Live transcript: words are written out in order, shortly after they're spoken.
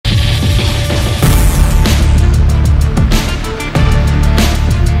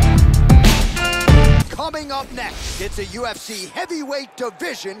It's a UFC heavyweight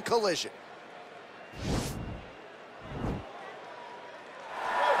division collision.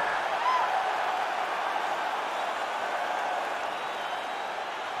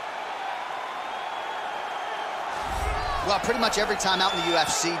 Well, pretty much every time out in the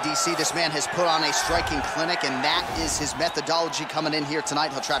UFC, DC, this man has put on a striking clinic, and that is his methodology coming in here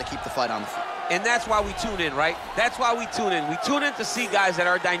tonight. He'll try to keep the fight on the feet. And that's why we tune in, right? That's why we tune in. We tune in to see guys that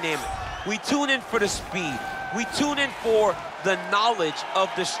are dynamic. We tune in for the speed. We tune in for the knowledge of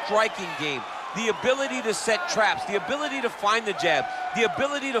the striking game, the ability to set traps, the ability to find the jab, the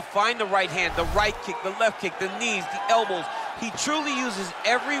ability to find the right hand, the right kick, the left kick, the knees, the elbows. He truly uses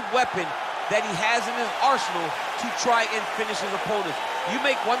every weapon that he has in his arsenal to try and finish his opponents. You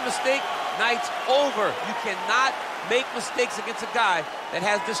make one mistake, night's over. You cannot make mistakes against a guy that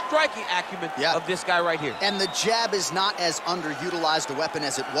has the striking acumen of this guy right here. And the jab is not as underutilized a weapon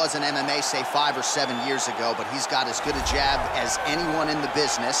as it was in MMA, say 5 or 7 years ago, but he's got as good a jab as anyone in the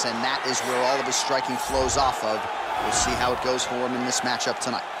business, and that is where all of his striking flows off of. We'll see how it goes for him in this matchup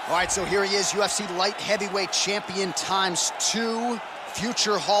tonight. All right, so here he is, UFC light heavyweight champion ×2.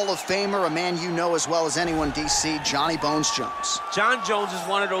 Future Hall of Famer, a man you know as well as anyone, DC, Johnny Bones Jones. Jon Jones is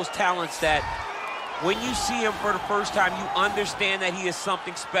one of those talents that when you see him for the first time, you understand that he is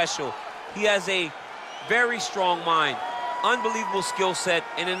something special. He has a very strong mind, unbelievable skill set,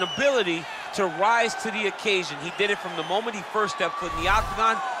 and an ability to rise to the occasion. He did it from the moment he first stepped foot in the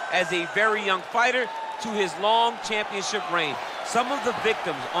octagon as a very young fighter to his long championship reign. Some of the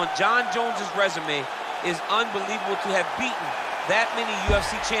victims on Jon Jones's resume is unbelievable to have beaten that many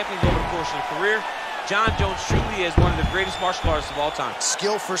UFC champions over the course of his career. Jon Jones truly is one of the greatest martial artists of all time.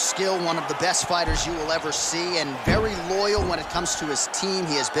 Skill for skill, one of the best fighters you will ever see, and very loyal when it comes to his team.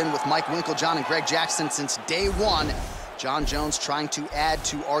 He has been with Mike Winkeljohn and Greg Jackson since day one. Jon Jones trying to add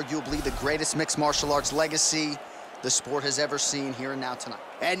to arguably the greatest mixed martial arts legacy the sport has ever seen here and now tonight.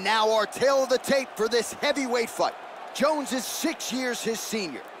 And now our tale of the tape for this heavyweight fight. Jones is 6 years his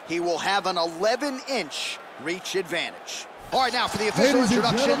senior. He will have an 11-inch reach advantage. All right, now for the official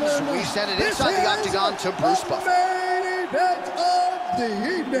introductions, we send it inside the octagon to Bruce Buffer. Main event of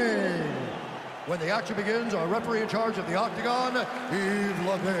the evening. When the action begins, our referee in charge of the octagon, Yves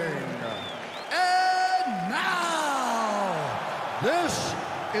Lavigne. And now, this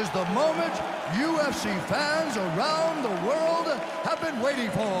is the moment UFC fans around the world have been waiting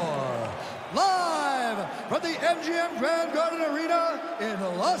for. Live from the MGM Grand Garden Arena in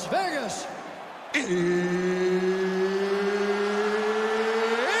Las Vegas.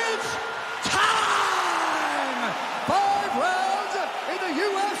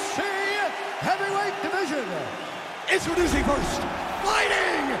 Introducing first,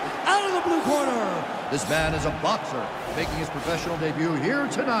 fighting out of the blue corner. This man is a boxer, making his professional debut here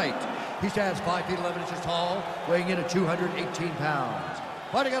tonight. He stands 5 feet 11 inches tall, weighing in at 218 pounds.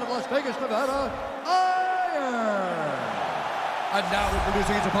 Fighting out of Las Vegas, Nevada, Iron. And now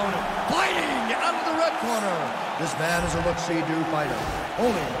introducing his opponent, fighting out of the red corner. This man is a look-see-do fighter,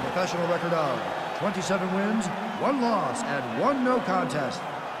 holding a professional record of 27 wins, 1 loss, and 1 no contest.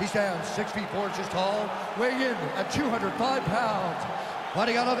 He stands 6 feet 4 inches tall, weighing in at 205 pounds.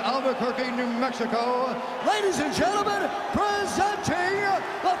 Fighting out of Albuquerque, New Mexico, ladies and gentlemen, presenting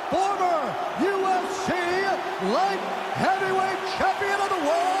the former UFC light heavyweight champion of the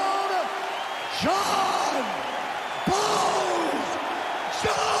world, Jon Bones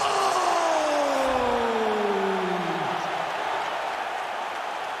Jones!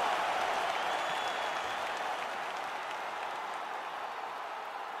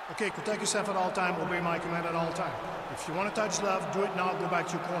 Okay, protect yourself at all time, obey my command at all time. If you want to touch glove, do it now, go back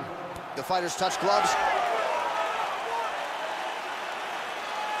to your corner. The fighters touch gloves.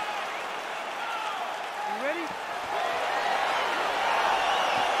 You ready? You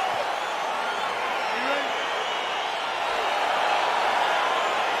ready?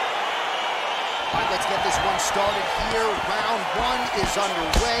 All right, let's get this one started here. Round 1 is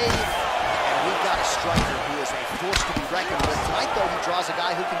underway. We've got a striker who is a force to be reckoned with. Tonight, though, he draws a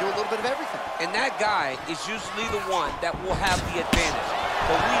guy who can do a little bit of everything. And that guy is usually the one that will have the advantage.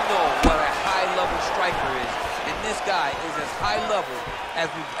 But we know what a high-level striker is, and this guy is as high-level as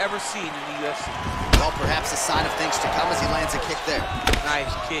we've ever seen in the UFC. Well, perhaps a sign of things to come as he lands a kick there.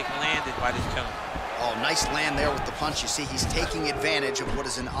 Nice kick landed by this gentleman. Oh, nice land there with the punch. You see, he's taking advantage of what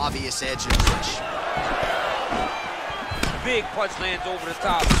is an obvious edge in clinch. Big punch lands over the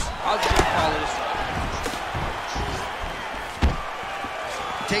top. I'll just call this.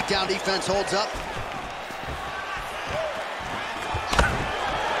 Takedown defense holds up.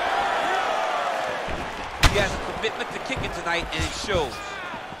 He has a commitment to kicking tonight, and it shows.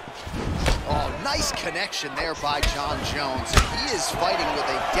 Oh, nice connection there by Jon Jones. He is fighting with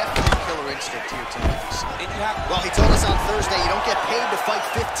a definite killer instinct here tonight. Well, he told us on Thursday you don't get paid to fight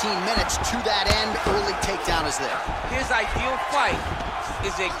 15 minutes. To that end, early takedown is there. His ideal fight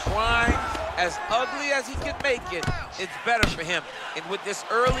is a grind. As ugly as he can make it, it's better for him. And with this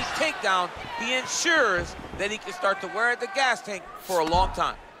early takedown, he ensures that he can start to wear the gas tank for a long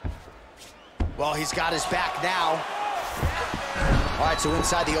time. Well, he's got his back now. All right, so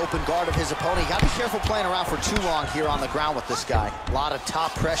inside the open guard of his opponent. You got to be careful playing around for too long here on the ground with this guy. A lot of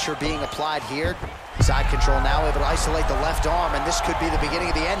top pressure being applied here. Side control now, able to isolate the left arm, and this could be the beginning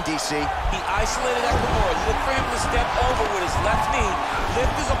of the end, DC. He isolated that Kimura. Look for him to step over with his left knee,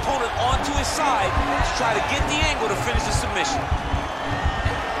 lift his opponent onto his side to try to get the angle to finish the submission.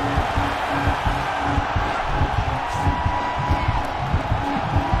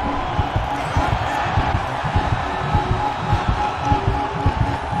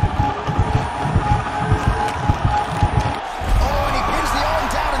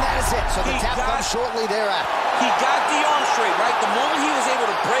 So the tap comes shortly thereafter. He got the arm straight, right? The moment he was able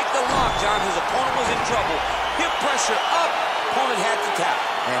to break the lock, John, his opponent was in trouble. Hip pressure up, opponent had to tap.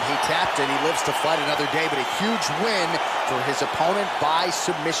 And he tapped and he lives to fight another day, but a huge win for his opponent by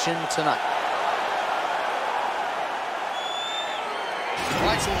submission tonight.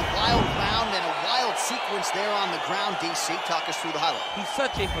 All right, so a wild round and a wild sequence there on the ground, DC. Talk us through the highlight. He's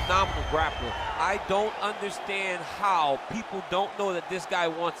such a phenomenal grappler. I don't understand how people don't know that this guy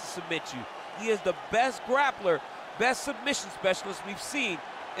wants to submit you. He is the best grappler, best submission specialist we've seen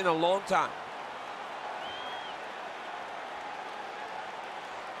in a long time.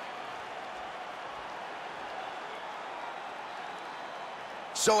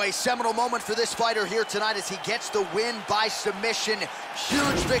 So a seminal moment for this fighter here tonight as he gets the win by submission.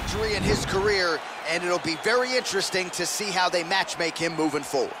 Huge victory in his career, and it'll be very interesting to see how they matchmake him moving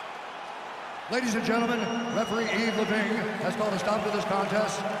forward. Ladies and gentlemen, referee Yves Leving has called a stop to this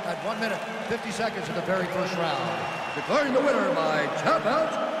contest at 1 minute, 50 seconds of the very first round. Declaring the winner by tap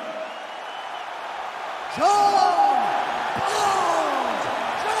out, Jon Jones!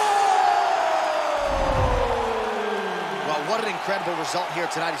 Well, what an incredible result here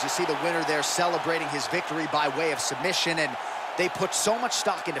tonight as you see the winner there celebrating his victory by way of submission, and they put so much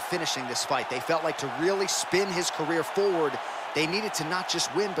stock into finishing this fight. They felt like to really spin his career forward, they needed to not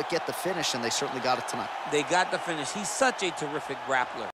just win, but get the finish, and they certainly got it tonight. They got the finish. He's such a terrific grappler.